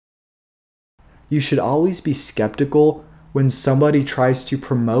you should always be skeptical when somebody tries to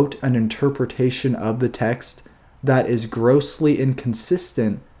promote an interpretation of the text that is grossly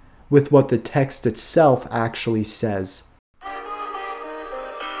inconsistent with what the text itself actually says.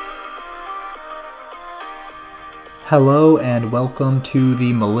 Hello and welcome to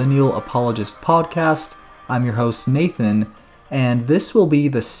the Millennial Apologist Podcast. I'm your host Nathan, and this will be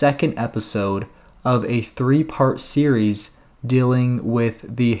the second episode of a 3-part series dealing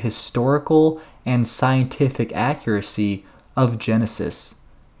with the historical and scientific accuracy of Genesis.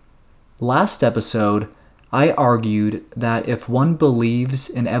 Last episode, I argued that if one believes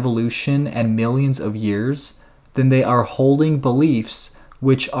in evolution and millions of years, then they are holding beliefs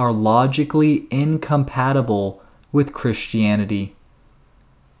which are logically incompatible with Christianity.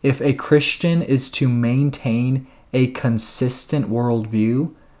 If a Christian is to maintain a consistent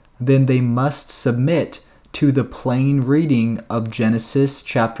worldview, then they must submit to the plain reading of Genesis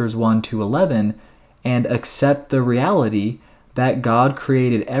chapters 1 to 11 and accept the reality that God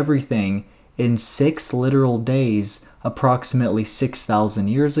created everything in 6 literal days approximately 6,000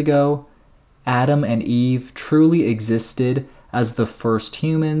 years ago. Adam and Eve truly existed as the first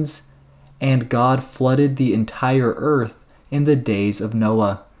humans, and God flooded the entire earth in the days of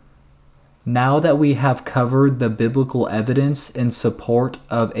Noah. Now that we have covered the biblical evidence in support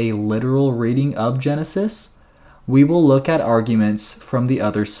of a literal reading of Genesis, we will look at arguments from the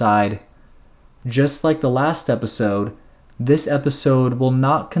other side. Just like the last episode, this episode will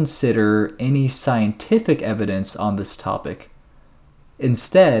not consider any scientific evidence on this topic.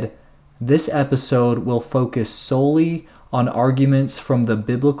 Instead, this episode will focus solely on arguments from the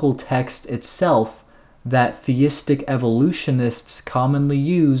biblical text itself that theistic evolutionists commonly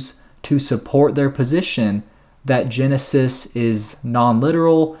use to support their position that Genesis is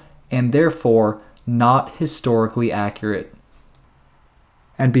non-literal and therefore not historically accurate.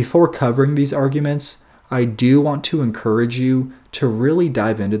 And before covering these arguments, I do want to encourage you to really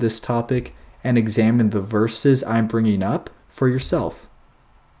dive into this topic and examine the verses I'm bringing up for yourself.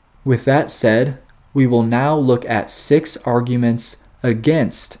 With that said, we will now look at 6 arguments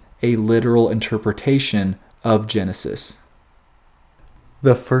against a literal interpretation of Genesis.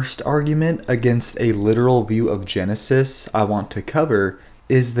 The first argument against a literal view of Genesis I want to cover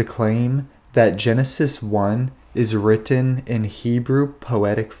is the claim that Genesis 1 is written in Hebrew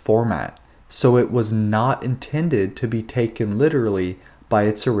poetic format, so it was not intended to be taken literally by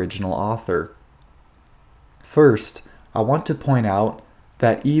its original author. First, I want to point out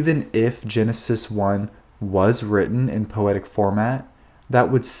that even if Genesis 1 was written in poetic format,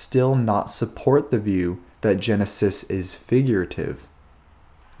 that would still not support the view that Genesis is figurative.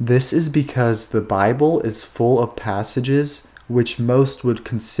 This is because the Bible is full of passages which most would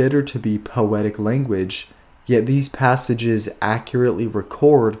consider to be poetic language, yet these passages accurately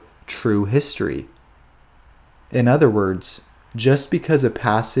record true history. In other words, just because a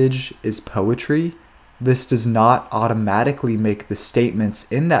passage is poetry, this does not automatically make the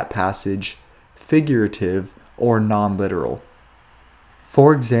statements in that passage figurative or non-literal.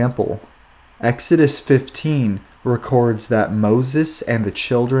 For example, Exodus 15 records that Moses and the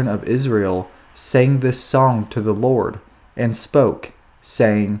children of Israel sang this song to the Lord and spoke,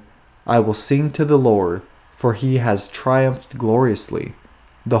 saying, "I will sing to the Lord, for he has triumphed gloriously.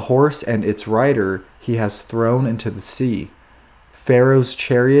 The horse and its rider he has thrown into the sea. Pharaoh's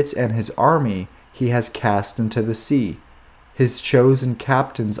chariots and his army he has cast into the sea. His chosen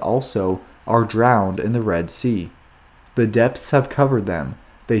captains also are drowned in the Red Sea. The depths have covered them.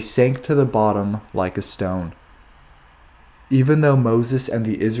 They sank to the bottom like a stone." Even though Moses and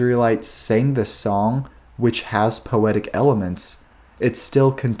the Israelites sang this song, which has poetic elements, it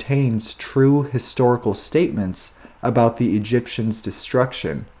still contains true historical statements about the Egyptians'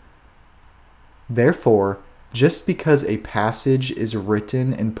 destruction. Therefore, just because a passage is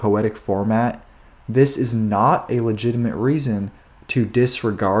written in poetic format, this is not a legitimate reason to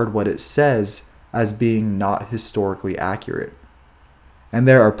disregard what it says as being not historically accurate. And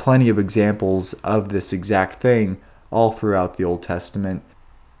there are plenty of examples of this exact thing all throughout the Old Testament.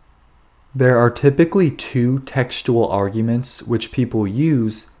 There are typically 2 textual arguments which people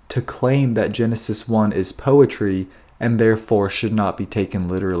use to claim that Genesis 1 is poetry and therefore should not be taken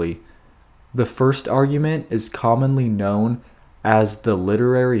literally. The first argument is commonly known as the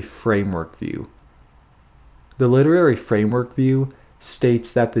literary framework view. The literary framework view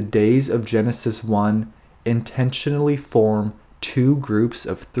states that the days of Genesis 1 intentionally form 2 groups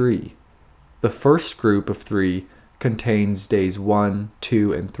of 3. The first group of 3 contains days 1,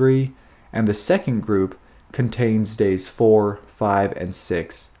 2, and 3, and the second group contains days 4, 5, and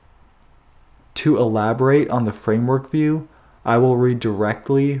 6. To elaborate on the framework view, I will read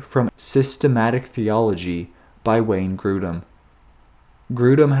directly from Systematic Theology by Wayne Grudem.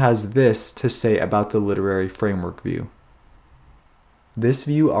 Grudem has this to say about the literary framework view. This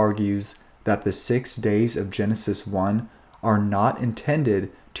view argues that the 6 days of Genesis 1 are not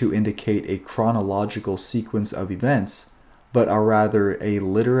intended to indicate a chronological sequence of events, but are rather a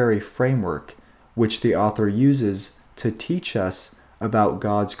literary framework which the author uses to teach us about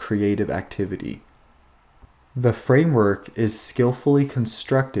God's creative activity. The framework is skillfully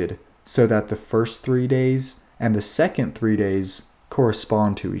constructed so that the first 3 days and the second 3 days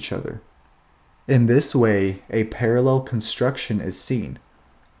correspond to each other. In this way, a parallel construction is seen.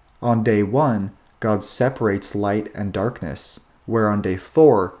 On day 1, God separates light and darkness, where on day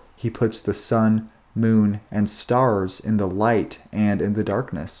 4, he puts the sun, moon, and stars in the light and in the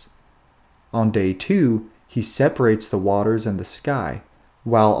darkness. On day 2, he separates the waters and the sky,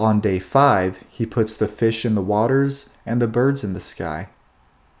 while on day 5, he puts the fish in the waters and the birds in the sky.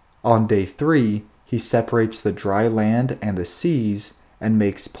 On day 3, he separates the dry land and the seas and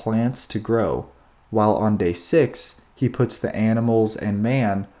makes plants to grow, while on day 6, he puts the animals and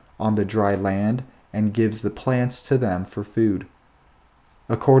man on the dry land and gives the plants to them for food.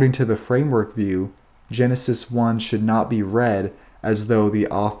 According to the framework view, Genesis 1 should not be read as though the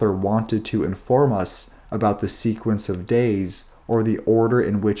author wanted to inform us about the sequence of days or the order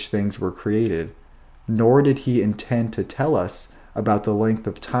in which things were created, nor did he intend to tell us about the length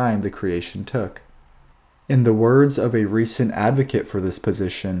of time the creation took. In the words of a recent advocate for this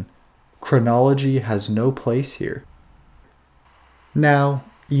position, chronology has no place here. Now,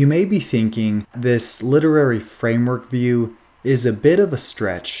 you may be thinking this literary framework view is a bit of a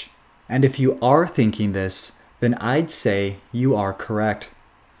stretch, and if you are thinking this, then I'd say you are correct.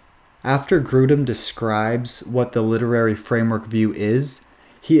 After Grudem describes what the literary framework view is,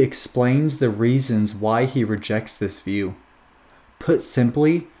 he explains the reasons why he rejects this view. Put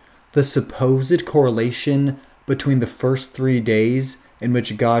simply, the supposed correlation between the first 3 days in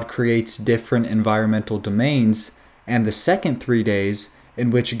which God creates different environmental domains and the second 3 days in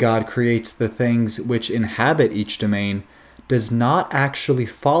which God creates the things which inhabit each domain does not actually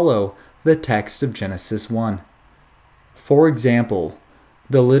follow the text of Genesis 1. For example,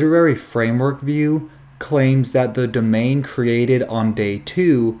 the literary framework view claims that the domain created on day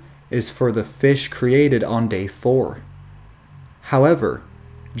 2 is for the fish created on day 4. However,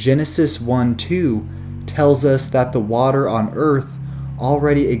 Genesis 1:2 tells us that the water on earth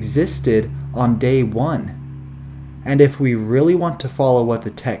already existed on day 1. And if we really want to follow what the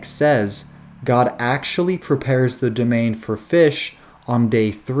text says, God actually prepares the domain for fish on day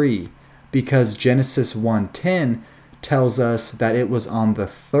 3, because Genesis 1:10 tells us that it was on the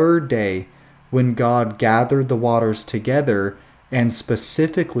 3rd day when God gathered the waters together and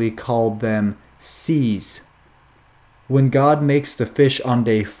specifically called them seas. When God makes the fish on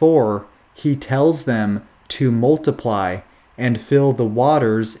day 4, he tells them to multiply and fill the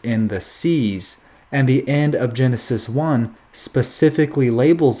waters in the seas, and the end of Genesis 1 specifically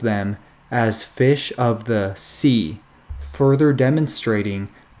labels them as fish of the sea, further demonstrating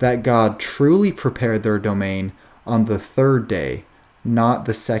that God truly prepared their domain on the 3rd day, not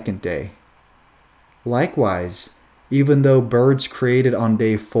the 2nd day. Likewise, even though birds created on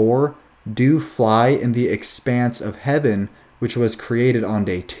day 4 do fly in the expanse of heaven, which was created on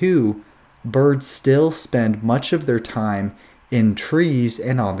day 2, birds still spend much of their time in trees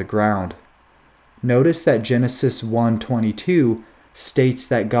and on the ground. Notice that Genesis 1:22 states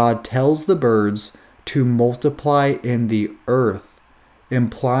that God tells the birds to multiply in the earth,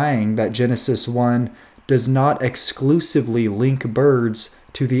 implying that Genesis 1 does not exclusively link birds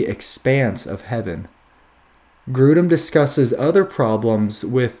to the expanse of heaven. Grudem discusses other problems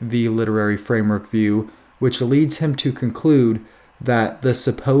with the literary framework view, which leads him to conclude that the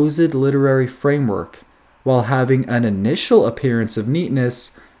supposed literary framework, while having an initial appearance of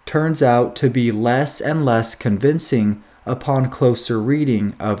neatness, turns out to be less and less convincing upon closer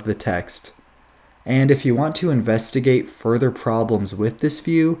reading of the text. And if you want to investigate further problems with this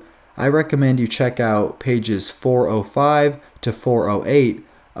view, I recommend you check out pages 405 to 408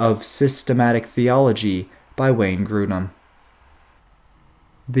 of Systematic Theology by Wayne Grudem.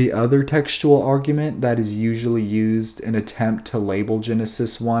 The other textual argument that is usually used in an attempt to label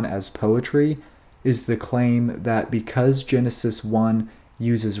Genesis 1 as poetry is the claim that because Genesis 1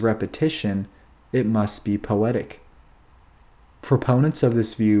 uses repetition, it must be poetic. Proponents of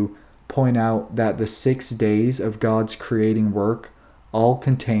this view point out that the 6 days of God's creating work all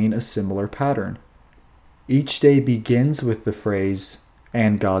contain a similar pattern. Each day begins with the phrase,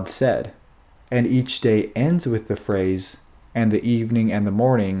 "and God said," and each day ends with the phrase, "and the evening and the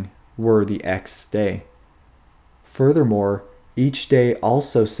morning were the Xth day." Furthermore, each day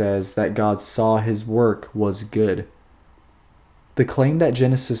also says that God saw his work was good. The claim that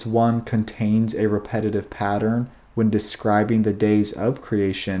Genesis 1 contains a repetitive pattern when describing the days of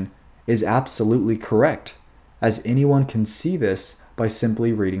creation is absolutely correct, as anyone can see this by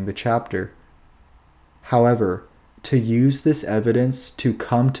simply reading the chapter. However, to use this evidence to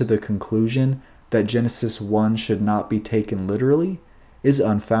come to the conclusion that Genesis 1 should not be taken literally is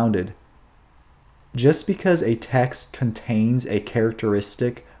unfounded. Just because a text contains a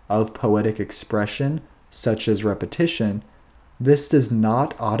characteristic of poetic expression, such as repetition, this does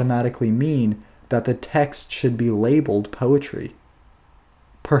not automatically mean that the text should be labeled poetry.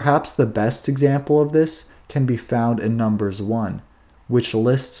 Perhaps the best example of this can be found in Numbers 1, which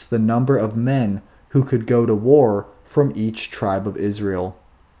lists the number of men who could go to war from each tribe of Israel.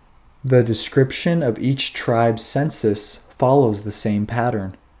 The description of each tribe's census follows the same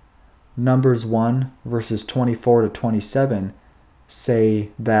pattern. Numbers 1, verses 24 to 27 say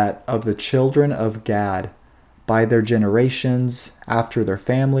that of the children of Gad, by their generations, after their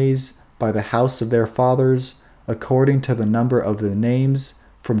families, by the house of their fathers, according to the number of the names,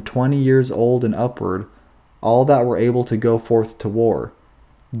 from 20 years old and upward, all that were able to go forth to war.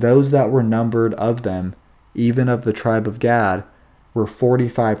 Those that were numbered of them, even of the tribe of Gad, were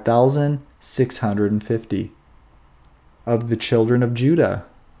 45,650. Of the children of Judah,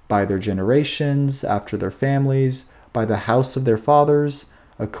 by their generations, after their families, by the house of their fathers,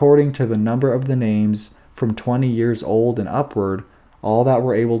 according to the number of the names, from 20 years old and upward, all that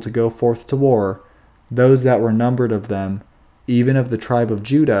were able to go forth to war, those that were numbered of them, even of the tribe of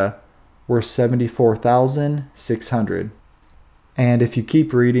Judah, were 74,600. And if you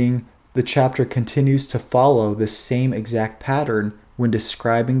keep reading, the chapter continues to follow this same exact pattern when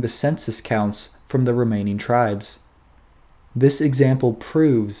describing the census counts from the remaining tribes. This example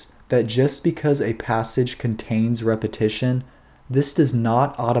proves that just because a passage contains repetition, this does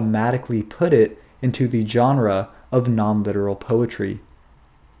not automatically put it into the genre of non-literal poetry.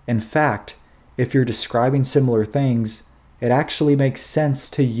 In fact, if you're describing similar things, it actually makes sense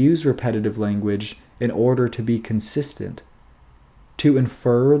to use repetitive language in order to be consistent. To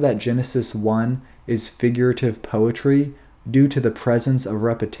infer that Genesis 1 is figurative poetry due to the presence of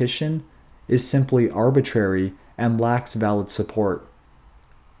repetition is simply arbitrary and lacks valid support.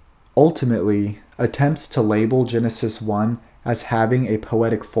 Ultimately, attempts to label Genesis 1 as having a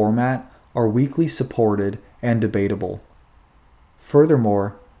poetic format are weakly supported and debatable.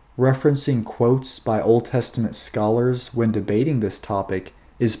 Furthermore, referencing quotes by Old Testament scholars when debating this topic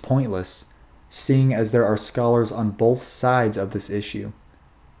is pointless, seeing as there are scholars on both sides of this issue.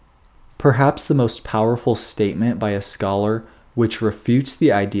 Perhaps the most powerful statement by a scholar which refutes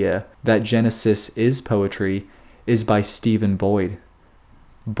the idea that Genesis is poetry is by Stephen Boyd.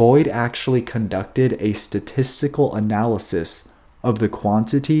 Boyd actually conducted a statistical analysis of the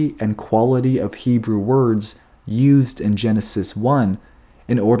quantity and quality of Hebrew words used in Genesis 1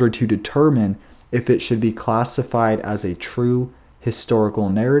 in order to determine if it should be classified as a true historical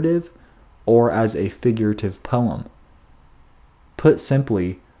narrative or as a figurative poem. Put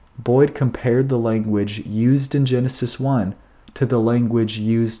simply, Boyd compared the language used in Genesis 1 to the language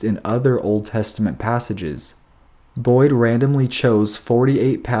used in other Old Testament passages. Boyd randomly chose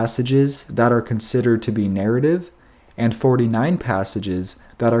 48 passages that are considered to be narrative and 49 passages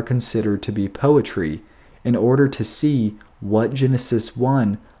that are considered to be poetry in order to see what Genesis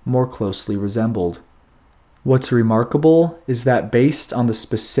 1 more closely resembled. What's remarkable is that based on the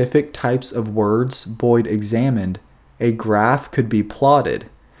specific types of words Boyd examined, a graph could be plotted,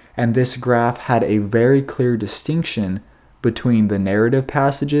 and this graph had a very clear distinction between the narrative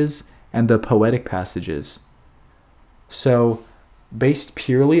passages and the poetic passages. So, based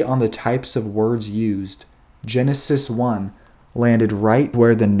purely on the types of words used, Genesis 1 landed right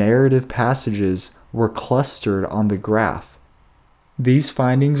where the narrative passages were clustered on the graph. These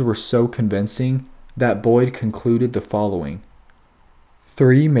findings were so convincing that Boyd concluded the following.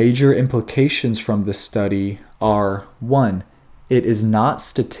 3 major implications from this study are: 1. It is not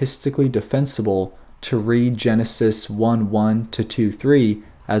statistically defensible to read Genesis 1:1 to 2:3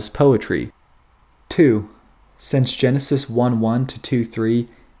 as poetry. 2. Since Genesis 1:1 to 2:3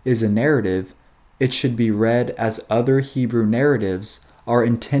 is a narrative, it should be read as other Hebrew narratives are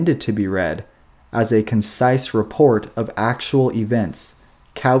intended to be read, as a concise report of actual events,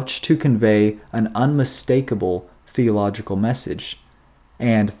 couched to convey an unmistakable theological message.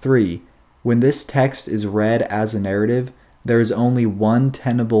 And 3. When this text is read as a narrative, there is only one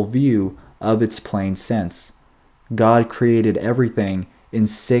tenable view of its plain sense. God created everything in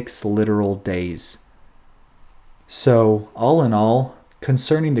 6 literal days. So, all in all,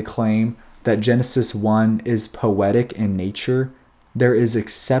 concerning the claim that Genesis 1 is poetic in nature, there is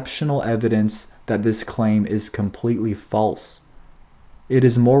exceptional evidence that this claim is completely false. It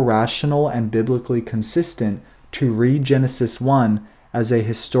is more rational and biblically consistent to read Genesis 1 as a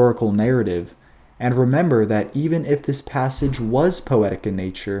historical narrative, and remember that even if this passage was poetic in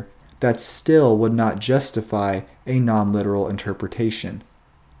nature, that still would not justify a non-literal interpretation.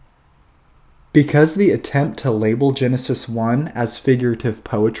 Because the attempt to label Genesis 1 as figurative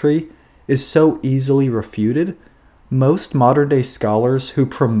poetry is so easily refuted, most modern-day scholars who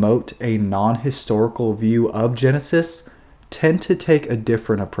promote a non-historical view of Genesis tend to take a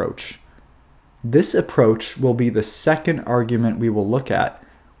different approach. This approach will be the second argument we will look at,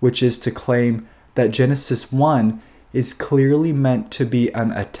 which is to claim that Genesis 1 is clearly meant to be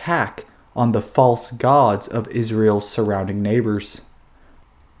an attack on the false gods of Israel's surrounding neighbors.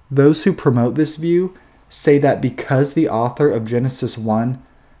 Those who promote this view say that because the author of Genesis 1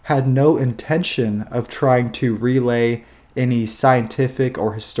 had no intention of trying to relay any scientific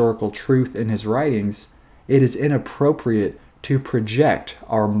or historical truth in his writings, it is inappropriate to project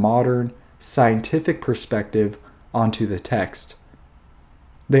our modern scientific perspective onto the text.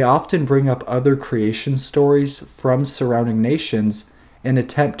 They often bring up other creation stories from surrounding nations in an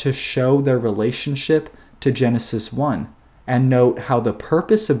attempt to show their relationship to Genesis 1, and note how the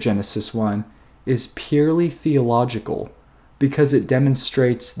purpose of Genesis 1 is purely theological, because it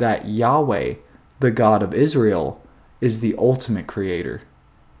demonstrates that Yahweh, the God of Israel, is the ultimate creator.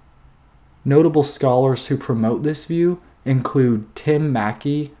 Notable scholars who promote this view include Tim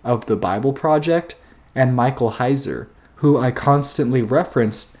Mackey of the Bible Project and Michael Heiser, who I constantly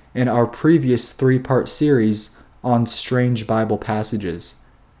referenced in our previous 3-part series on strange Bible passages.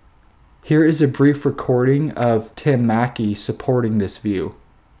 Here is a brief recording of Tim Mackey supporting this view.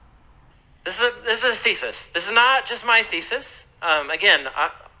 This is a thesis. This is not just my thesis.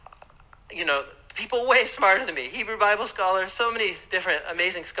 People way smarter than me, Hebrew Bible scholars, so many different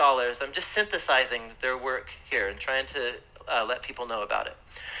amazing scholars. I'm just synthesizing their work here and trying to let people know about it.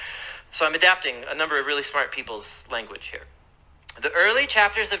 So I'm adapting a number of really smart people's language here. The early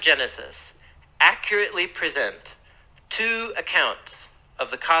chapters of Genesis accurately present 2 accounts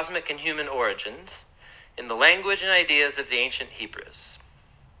of the cosmic and human origins in the language and ideas of the ancient Hebrews.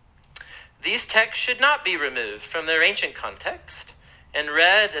 These texts should not be removed from their ancient context and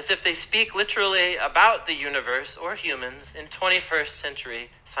read as if they speak literally about the universe or humans in 21st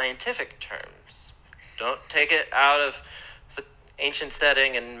century scientific terms. Don't take it out of the ancient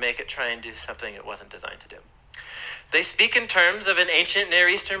setting and make it try and do something it wasn't designed to do. They speak in terms of an ancient Near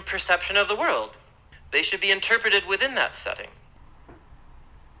Eastern perception of the world. They should be interpreted within that setting.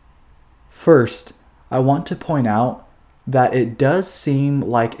 First, I want to point out that it does seem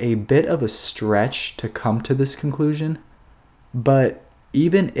like a bit of a stretch to come to this conclusion, but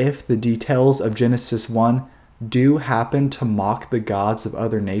even if the details of Genesis 1 do happen to mock the gods of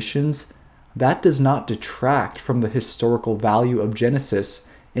other nations, that does not detract from the historical value of Genesis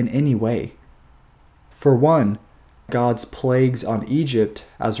in any way. For one, God's plagues on Egypt,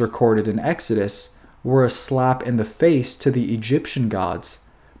 as recorded in Exodus, were a slap in the face to the Egyptian gods,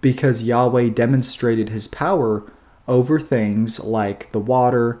 because Yahweh demonstrated his power over things like the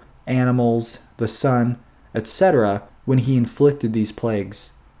water, animals, the sun, etc., when he inflicted these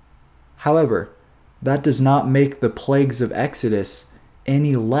plagues. However, that does not make the plagues of Exodus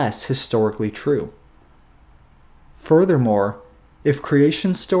any less historically true. Furthermore, if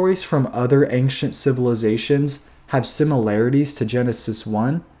creation stories from other ancient civilizations have similarities to Genesis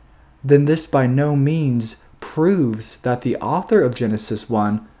 1, then this by no means proves that the author of Genesis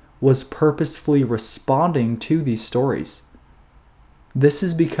 1 was purposefully responding to these stories. This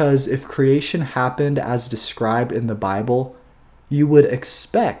is because if creation happened as described in the Bible, you would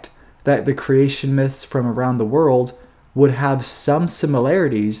expect that the creation myths from around the world would have some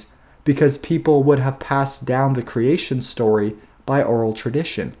similarities because people would have passed down the creation story by oral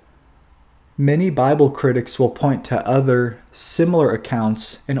tradition. Many Bible critics will point to other similar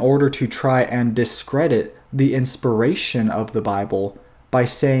accounts in order to try and discredit the inspiration of the Bible by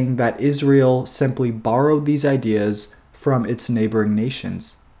saying that Israel simply borrowed these ideas from its neighboring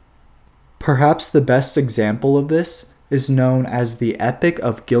nations. Perhaps the best example of this is known as the Epic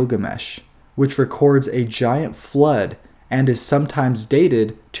of Gilgamesh, which records a giant flood and is sometimes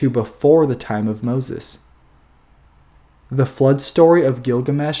dated to before the time of Moses. The flood story of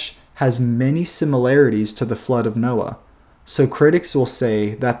Gilgamesh has many similarities to the flood of Noah, so critics will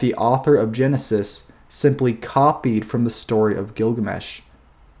say that the author of Genesis simply copied from the story of Gilgamesh.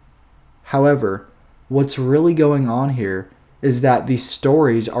 However, what's really going on here is that these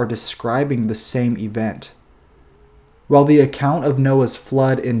stories are describing the same event. While the account of Noah's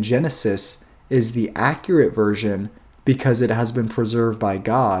flood in Genesis is the accurate version because it has been preserved by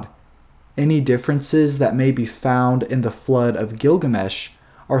God, any differences that may be found in the flood of Gilgamesh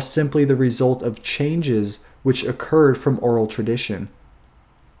are simply the result of changes which occurred from oral tradition.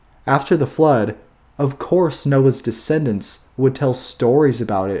 After the flood, of course Noah's descendants would tell stories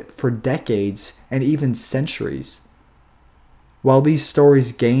about it for decades and even centuries. While these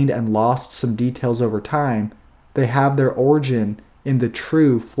stories gained and lost some details over time, they have their origin in the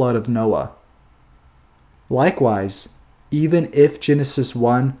true flood of Noah. Likewise, even if Genesis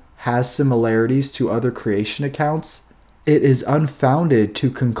 1 has similarities to other creation accounts, it is unfounded to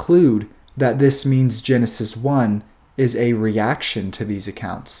conclude that this means Genesis 1 is a reaction to these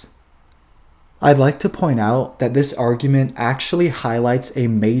accounts. I'd like to point out that this argument actually highlights a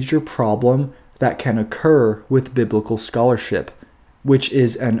major problem that can occur with biblical scholarship, which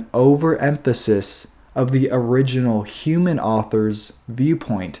is an overemphasis of the original human author's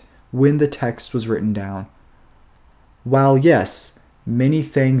viewpoint when the text was written down. While yes, many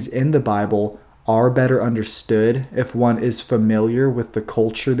things in the Bible are better understood if one is familiar with the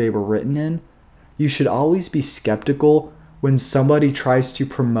culture they were written in, you should always be skeptical when somebody tries to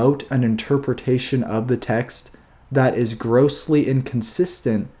promote an interpretation of the text that is grossly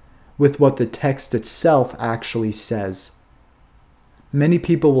inconsistent with what the text itself actually says. Many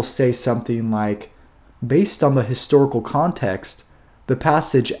people will say something like, based on the historical context, the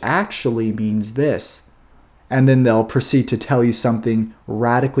passage actually means this, and then they'll proceed to tell you something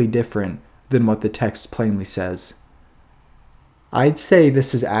radically different than what the text plainly says. I'd say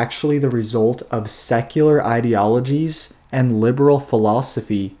this is actually the result of secular ideologies and liberal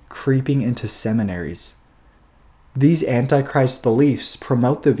philosophy creeping into seminaries. These Antichrist beliefs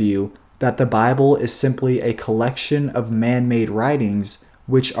promote the view that the Bible is simply a collection of man-made writings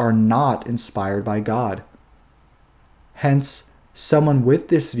which are not inspired by God. Hence, someone with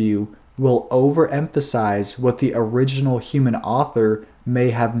this view will overemphasize what the original human author may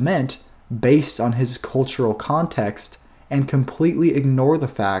have meant based on his cultural context and completely ignore the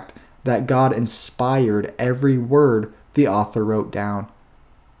fact that God inspired every word the author wrote down.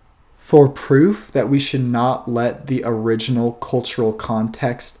 For proof that we should not let the original cultural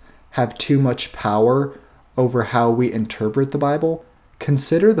context have too much power over how we interpret the Bible,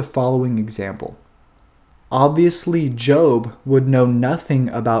 consider the following example. Obviously, Job would know nothing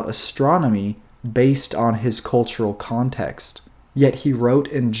about astronomy based on his cultural context. Yet he wrote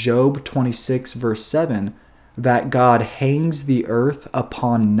in Job 26 verse 7 that God hangs the earth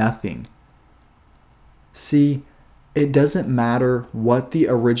upon nothing. See, it doesn't matter what the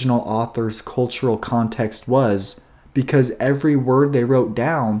original author's cultural context was, because every word they wrote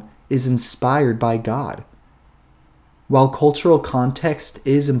down is inspired by God. While cultural context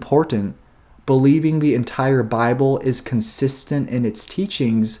is important, believing the entire Bible is consistent in its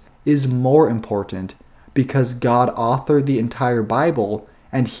teachings is more important, because God authored the entire Bible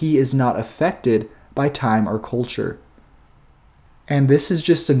and he is not affected by time or culture. And this is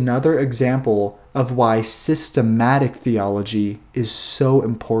just another example of why systematic theology is so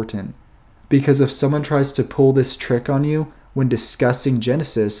important. Because if someone tries to pull this trick on you when discussing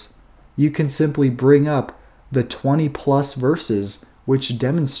Genesis, you can simply bring up the 20 plus verses which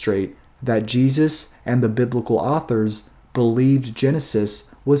demonstrate that Jesus and the biblical authors believed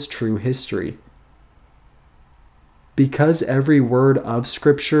Genesis was true history. Because every word of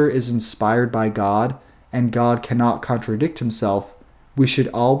Scripture is inspired by God and God cannot contradict himself, we should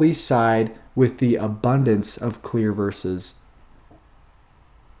always side with the abundance of clear verses.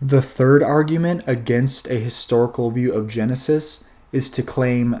 The third argument against a historical view of Genesis is to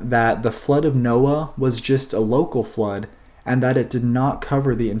claim that the flood of Noah was just a local flood and that it did not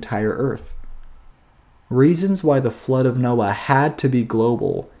cover the entire earth. Reasons why the flood of Noah had to be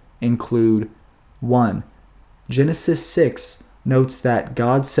global include 1. Genesis 6 notes that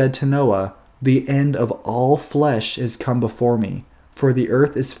God said to Noah, "The end of all flesh is come before me, for the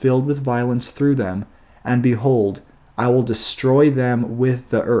earth is filled with violence through them, and behold, I will destroy them with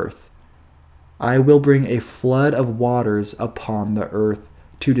the earth. I will bring a flood of waters upon the earth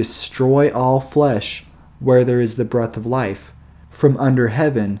to destroy all flesh where there is the breath of life, from under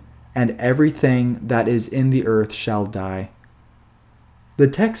heaven, and everything that is in the earth shall die." The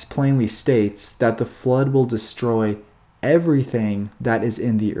text plainly states that the flood will destroy everything that is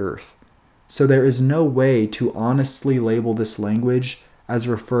in the earth. So there is no way to honestly label this language as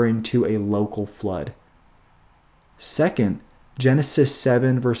referring to a local flood. Second, Genesis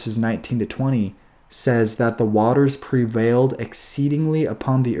 7 verses 19 to 20 says that the waters prevailed exceedingly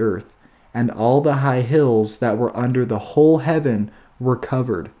upon the earth, and all the high hills that were under the whole heaven were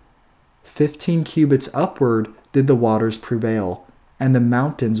covered. 15 cubits upward did the waters prevail, and the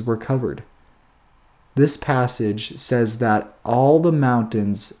mountains were covered. This passage says that all the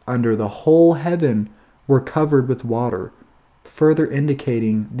mountains under the whole heaven were covered with water, further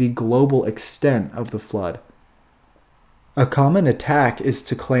indicating the global extent of the flood. A common attack is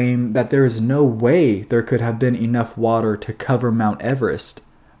to claim that there is no way there could have been enough water to cover Mount Everest,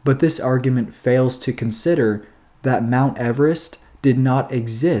 but this argument fails to consider that Mount Everest did not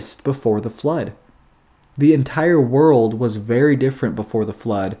exist before the flood. The entire world was very different before the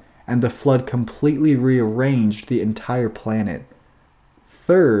flood, and the flood completely rearranged the entire planet.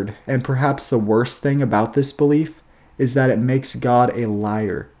 Third, and perhaps the worst thing about this belief, is that it makes God a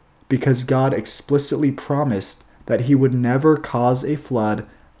liar, because God explicitly promised that he would never cause a flood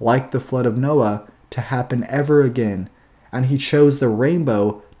like the flood of Noah to happen ever again, and he chose the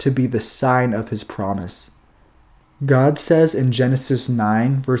rainbow to be the sign of his promise. God says in Genesis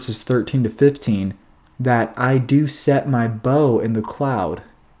 9, verses 13 to 15, that I do set my bow in the cloud,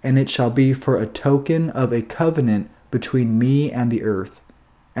 and it shall be for a token of a covenant between me and the earth.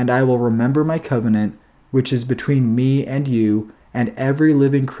 And I will remember my covenant, which is between me and you, and every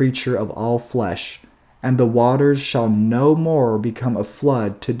living creature of all flesh, and the waters shall no more become a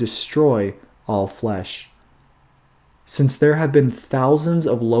flood to destroy all flesh. Since there have been thousands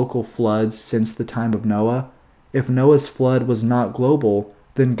of local floods since the time of Noah, if Noah's flood was not global,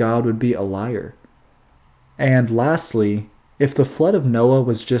 then God would be a liar. And lastly, if the flood of Noah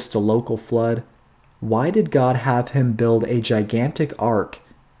was just a local flood, why did God have him build a gigantic ark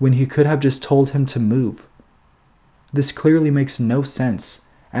when he could have just told him to move? This clearly makes no sense,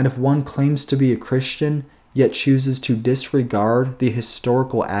 and if one claims to be a Christian yet chooses to disregard the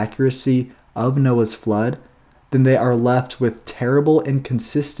historical accuracy of Noah's flood, then they are left with terrible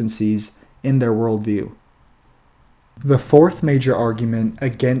inconsistencies in their worldview. The fourth major argument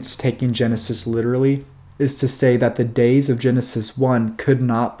against taking Genesis literally is to say that the days of Genesis 1 could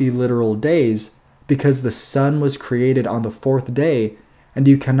not be literal days because the sun was created on the fourth day, and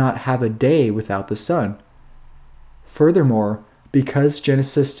you cannot have a day without the sun. Furthermore, because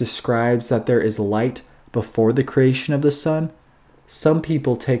Genesis describes that there is light before the creation of the sun, some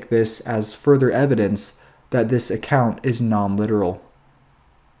people take this as further evidence that this account is non-literal.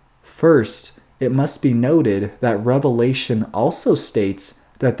 First, it must be noted that Revelation also states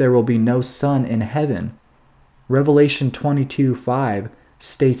that there will be no sun in heaven. Revelation 22:5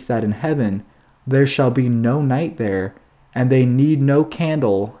 states that in heaven there shall be no night there, and they need no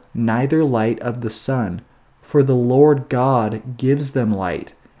candle, neither light of the sun, for the Lord God gives them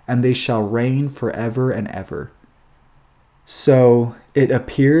light, and they shall reign forever and ever. So, it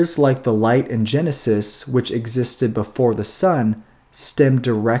appears like the light in Genesis, which existed before the sun, stemmed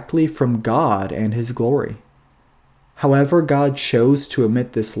directly from God and his glory. However God chose to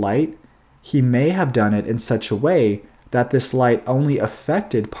emit this light, he may have done it in such a way that this light only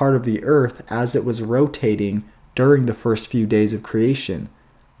affected part of the earth as it was rotating during the first few days of creation,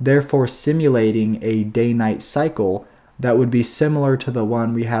 therefore simulating a day-night cycle that would be similar to the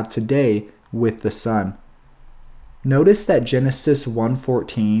one we have today with the sun. Notice that Genesis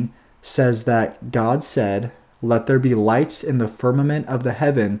 1:14 says that God said, "Let there be lights in the firmament of the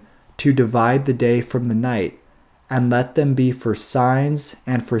heaven to divide the day from the night, and let them be for signs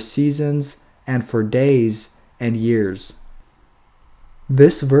and for seasons and for days and years."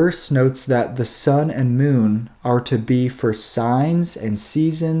 This verse notes that the sun and moon are to be for signs and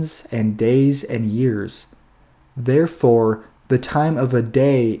seasons and days and years. Therefore, the time of a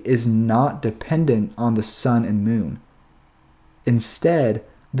day is not dependent on the sun and moon. Instead,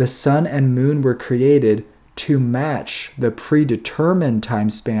 the sun and moon were created to match the predetermined time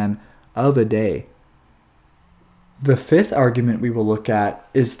span of a day. The fifth argument we will look at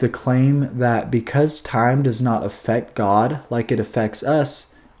is the claim that because time does not affect God like it affects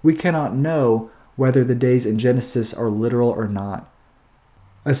us, we cannot know whether the days in Genesis are literal or not.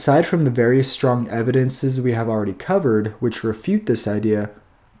 Aside from the various strong evidences we have already covered which refute this idea,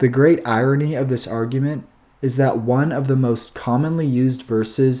 the great irony of this argument is that one of the most commonly used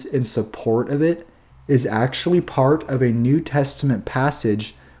verses in support of it is actually part of a New Testament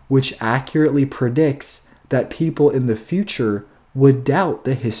passage which accurately predicts that people in the future would doubt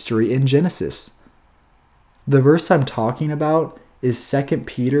the history in Genesis. The verse I'm talking about is 2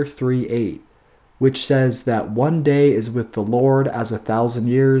 Peter 3:8, which says that 1 day is with the Lord as 1,000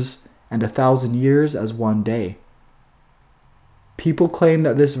 years, and 1,000 years as 1 day. People claim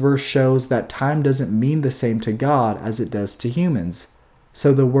that this verse shows that time doesn't mean the same to God as it does to humans,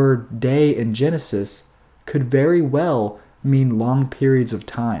 so the word day in Genesis could very well mean long periods of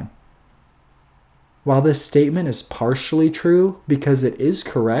time. While this statement is partially true because it is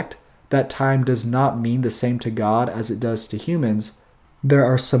correct, that time does not mean the same to God as it does to humans, there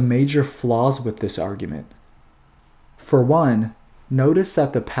are some major flaws with this argument. For one, notice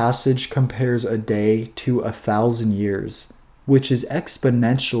that the passage compares a day to 1,000 years, which is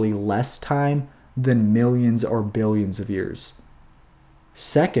exponentially less time than millions or billions of years.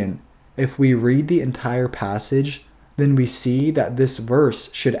 Second, if we read the entire passage, then we see that this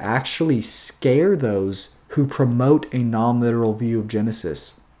verse should actually scare those who promote a non-literal view of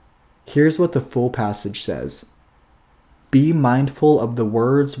Genesis. Here's what the full passage says. Be mindful of the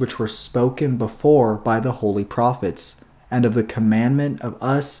words which were spoken before by the holy prophets, and of the commandment of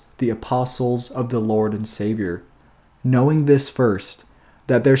us, the apostles of the Lord and Savior. Knowing this first,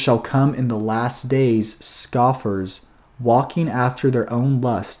 that there shall come in the last days scoffers, walking after their own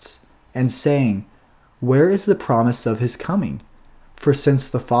lusts, and saying, Where is the promise of his coming? For since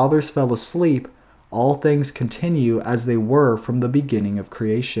the fathers fell asleep, all things continue as they were from the beginning of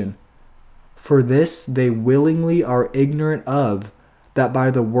creation. For this they willingly are ignorant of, that by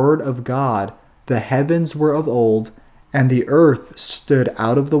the word of God the heavens were of old, and the earth stood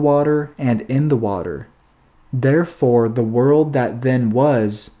out of the water and in the water. Therefore the world that then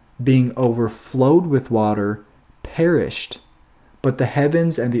was, being overflowed with water, perished. But the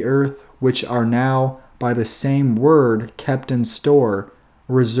heavens and the earth, which are now by the same word kept in store,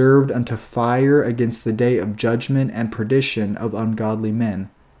 reserved unto fire against the day of judgment and perdition of ungodly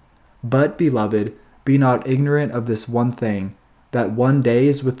men. But, beloved, be not ignorant of this one thing, that one day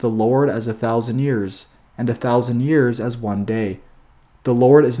is with the Lord as 1,000 years, and 1,000 years as one day. The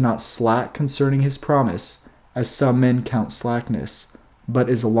Lord is not slack concerning his promise, as some men count slackness, but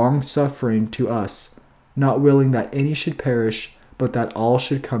is long-suffering to us, not willing that any should perish, but that all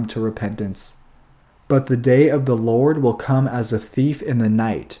should come to repentance. But the day of the Lord will come as a thief in the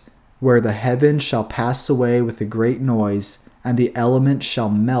night, where the heavens shall pass away with a great noise, and the elements shall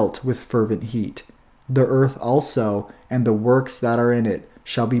melt with fervent heat. The earth also, and the works that are in it,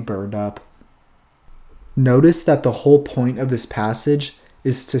 shall be burned up. Notice that the whole point of this passage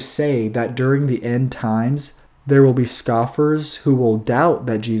is to say that during the end times, there will be scoffers who will doubt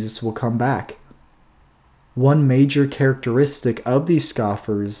that Jesus will come back. One major characteristic of these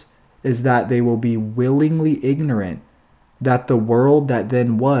scoffers is that they will be willingly ignorant that the world that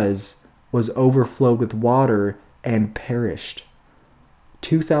then was overflowed with water and perished.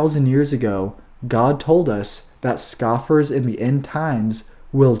 2,000 years ago, God told us that scoffers in the end times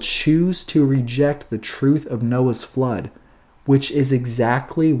will choose to reject the truth of Noah's flood, which is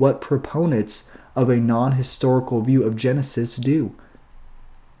exactly what proponents of a non-historical view of Genesis do.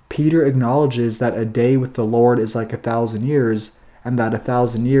 Peter acknowledges that a day with the Lord is like 1,000 years, and that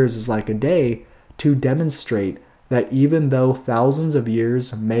 1,000 years is like a day, to demonstrate that even though thousands of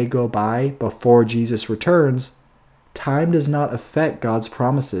years may go by before Jesus returns, time does not affect God's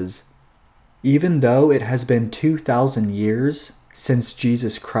promises. Even though it has been 2,000 years since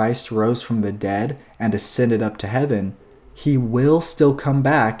Jesus Christ rose from the dead and ascended up to heaven, he will still come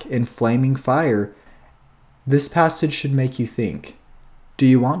back in flaming fire. This passage should make you think. Do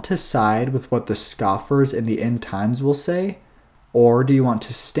you want to side with what the scoffers in the end times will say? Or do you want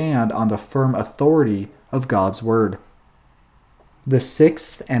to stand on the firm authority of God's word? The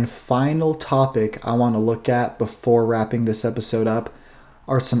sixth and final topic I want to look at before wrapping this episode up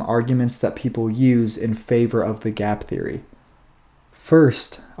are some arguments that people use in favor of the gap theory.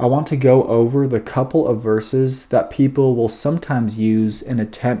 First, I want to go over the couple of verses that people will sometimes use in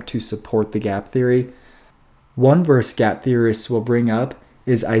attempt to support the gap theory. One verse gap theorists will bring up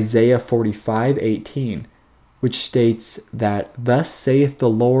is Isaiah 45:18, which states that, Thus saith the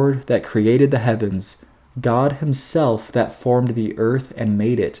Lord that created the heavens, God himself that formed the earth and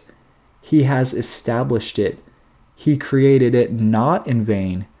made it. He has established it. He created it not in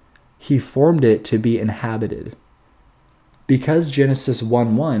vain. He formed it to be inhabited. Because Genesis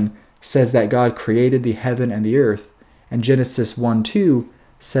 1:1 says that God created the heaven and the earth, and Genesis 1:2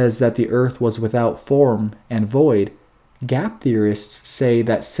 says that the earth was without form and void, gap theorists say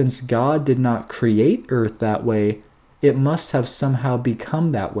that since God did not create earth that way, it must have somehow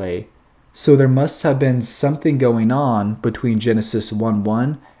become that way. So there must have been something going on between Genesis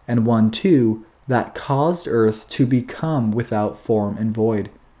 1:1 and 1:2 that caused earth to become without form and void.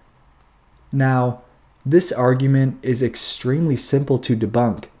 Now, this argument is extremely simple to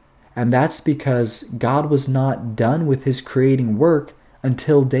debunk, and that's because God was not done with his creating work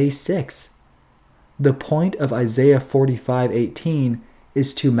until day 6. The point of Isaiah 45:18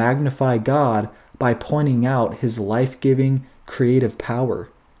 is to magnify God by pointing out his life-giving, creative power.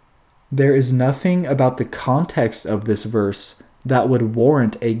 There is nothing about the context of this verse that would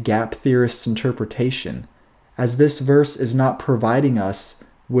warrant a gap theorist's interpretation, as this verse is not providing us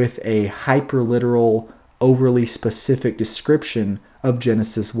with a hyperliteral, overly specific description of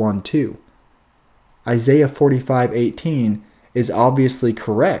Genesis 1:2. Isaiah 45:18 is obviously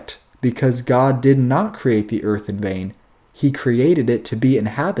correct because God did not create the earth in vain. He created it to be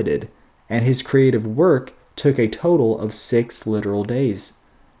inhabited, and his creative work took a total of 6 literal days.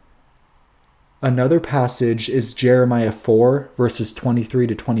 Another passage is Jeremiah 4, verses 23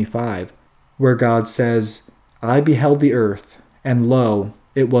 to 25, where God says, I beheld the earth, and lo,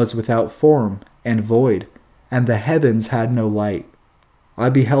 it was without form and void, and the heavens had no light. I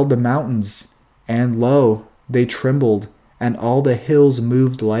beheld the mountains, and lo, they trembled, and all the hills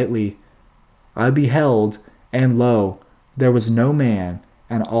moved lightly. I beheld, and lo, there was no man,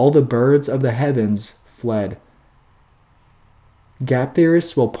 and all the birds of the heavens fled. Gap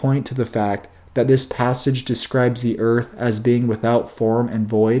theorists will point to the fact that this passage describes the earth as being without form and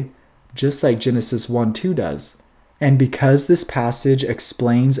void, just like Genesis 1:2 does. And because this passage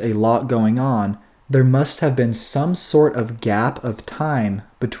explains a lot going on, there must have been some sort of gap of time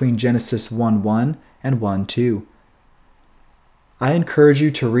between Genesis 1:1 and 1:2. I encourage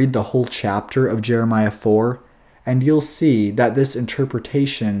you to read the whole chapter of Jeremiah 4, and you'll see that this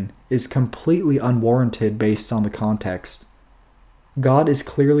interpretation is completely unwarranted based on the context. God is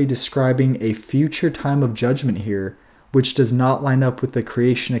clearly describing a future time of judgment here, which does not line up with the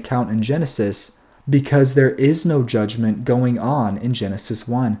creation account in Genesis, because there is no judgment going on in Genesis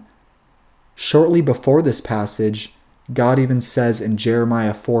 1. Shortly before this passage, God even says in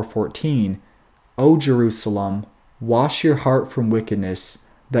Jeremiah 4:14, O Jerusalem, wash your heart from wickedness,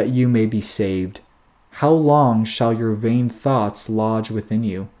 that you may be saved. How long shall your vain thoughts lodge within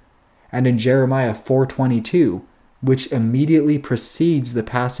you? And in Jeremiah 4:22, which immediately precedes the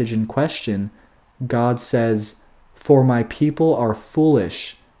passage in question, God says, For my people are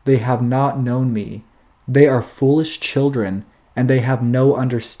foolish, they have not known me. They are foolish children, and they have no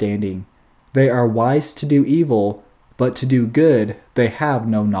understanding. They are wise to do evil, but to do good they have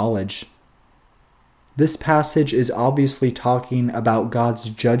no knowledge. This passage is obviously talking about God's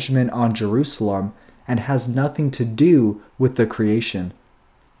judgment on Jerusalem and has nothing to do with the creation.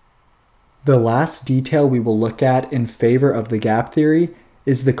 The last detail we will look at in favor of the gap theory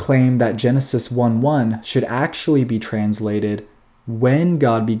is the claim that Genesis 1:1 should actually be translated when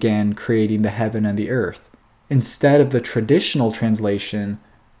God began creating the heaven and the earth, instead of the traditional translation,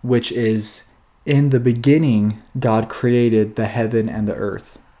 which is, in the beginning, God created the heaven and the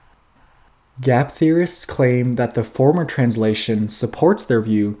earth. Gap theorists claim that the former translation supports their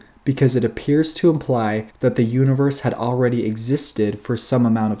view because it appears to imply that the universe had already existed for some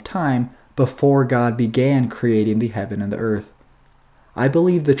amount of time before God began creating the heaven and the earth. I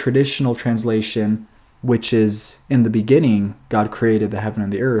believe the traditional translation, which is, in the beginning, God created the heaven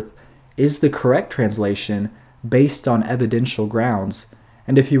and the earth, is the correct translation based on evidential grounds.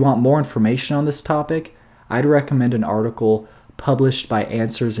 And if you want more information on this topic, I'd recommend an article published by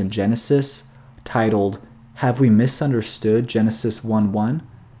Answers in Genesis titled, Have We Misunderstood Genesis 1:1?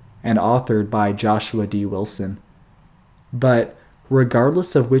 And authored by Joshua D. Wilson. But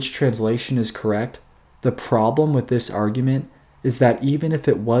regardless of which translation is correct, the problem with this argument is that even if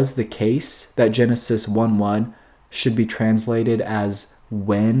it was the case that Genesis 1:1 should be translated as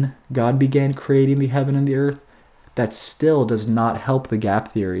when God began creating the heaven and the earth, that still does not help the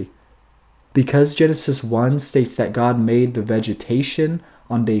gap theory. Because Genesis 1 states that God made the vegetation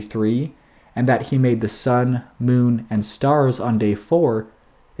on day 3, and that he made the sun, moon, and stars on day 4,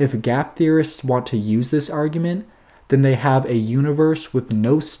 if gap theorists want to use this argument, then they have a universe with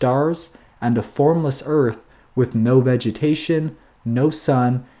no stars and a formless earth with no vegetation, no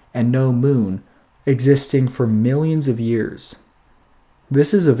sun, and no moon, existing for millions of years.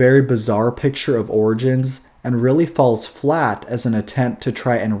 This is a very bizarre picture of origins and really falls flat as an attempt to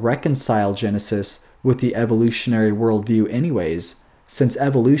try and reconcile Genesis with the evolutionary worldview anyways, since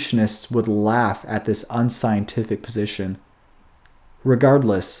evolutionists would laugh at this unscientific position.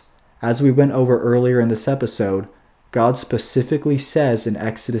 Regardless, as we went over earlier in this episode, God specifically says in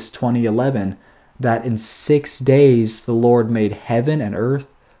Exodus 20:11 that in 6 days the Lord made heaven and earth,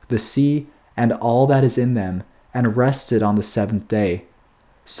 the sea, and all that is in them, and rested on the 7th day.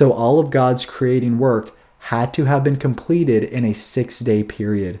 So all of God's creating work had to have been completed in a 6-day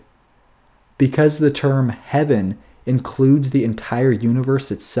period. Because the term heaven includes the entire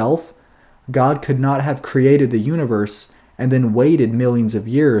universe itself, God could not have created the universe and then waited millions of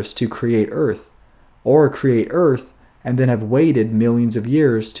years to create earth, or create earth and then have waited millions of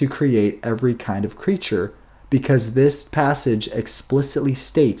years to create every kind of creature, because this passage explicitly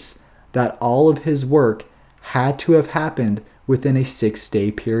states that all of his work had to have happened within a 6-day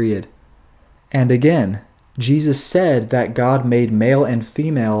period. And again, Jesus said that God made male and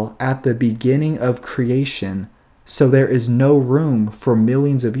female at the beginning of creation, so there is no room for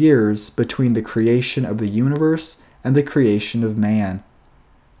millions of years between the creation of the universe and the creation of man.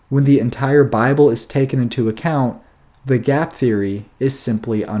 When the entire Bible is taken into account, the gap theory is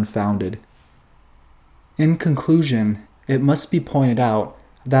simply unfounded. In conclusion, it must be pointed out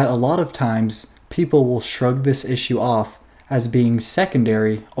that a lot of times people will shrug this issue off as being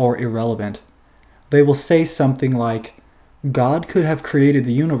secondary or irrelevant. They will say something like, God could have created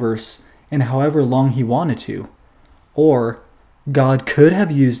the universe in however long he wanted to, or God could have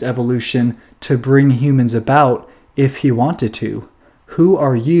used evolution to bring humans about if he wanted to. Who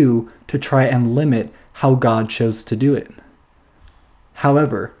are you to try and limit how God chose to do it?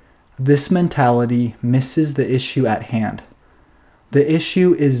 However, this mentality misses the issue at hand. The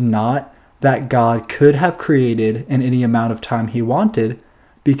issue is not that God could have created in any amount of time he wanted,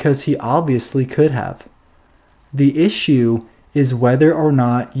 because he obviously could have. The issue is whether or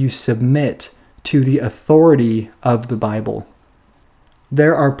not you submit to the authority of the Bible.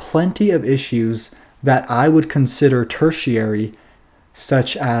 There are plenty of issues that I would consider tertiary,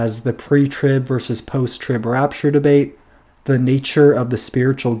 such as the pre-trib versus post-trib rapture debate, the nature of the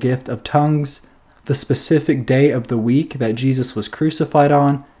spiritual gift of tongues, the specific day of the week that Jesus was crucified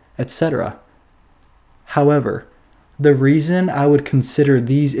on, etc. However, the reason I would consider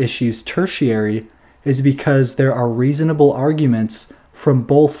these issues tertiary is because there are reasonable arguments from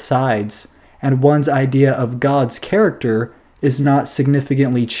both sides, and one's idea of God's character is not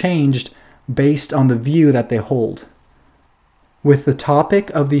significantly changed based on the view that they hold. With the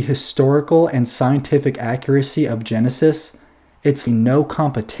topic of the historical and scientific accuracy of Genesis, it's no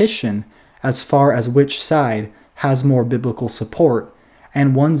competition as far as which side has more biblical support,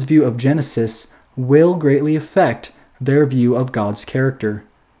 and one's view of Genesis will greatly affect their view of God's character.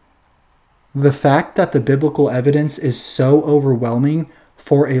 The fact that the biblical evidence is so overwhelming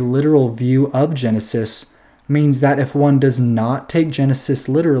for a literal view of Genesis means that if one does not take Genesis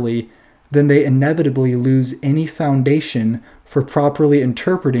literally, then they inevitably lose any foundation for properly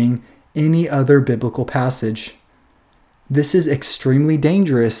interpreting any other biblical passage. This is extremely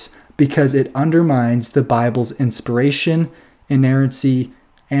dangerous because it undermines the Bible's inspiration, inerrancy,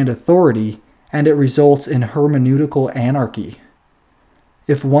 and authority, and it results in hermeneutical anarchy.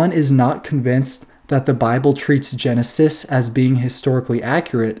 If one is not convinced that the Bible treats Genesis as being historically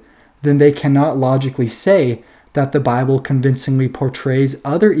accurate, then they cannot logically say that the Bible convincingly portrays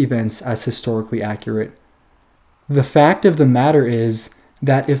other events as historically accurate. The fact of the matter is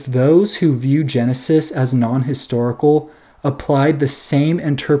that if those who view Genesis as non-historical applied the same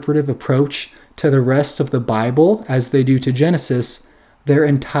interpretive approach to the rest of the Bible as they do to Genesis, their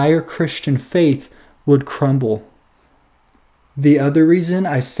entire Christian faith would crumble. The other reason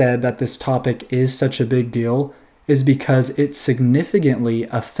I said that this topic is such a big deal is because it significantly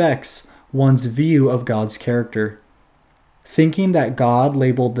affects one's view of God's character. Thinking that God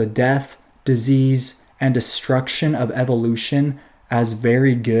labeled the death, disease, and destruction of evolution as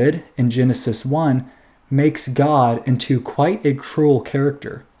very good in Genesis 1 makes God into quite a cruel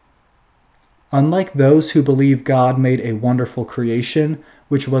character. Unlike those who believe God made a wonderful creation,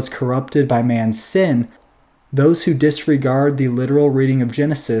 which was corrupted by man's sin, those who disregard the literal reading of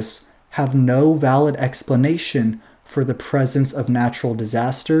Genesis have no valid explanation for the presence of natural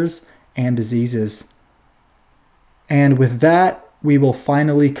disasters and diseases. And with that, we will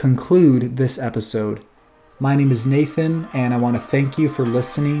finally conclude this episode. My name is Nathan, and I want to thank you for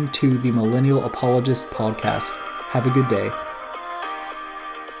listening to the Millennial Apologist podcast. Have a good day.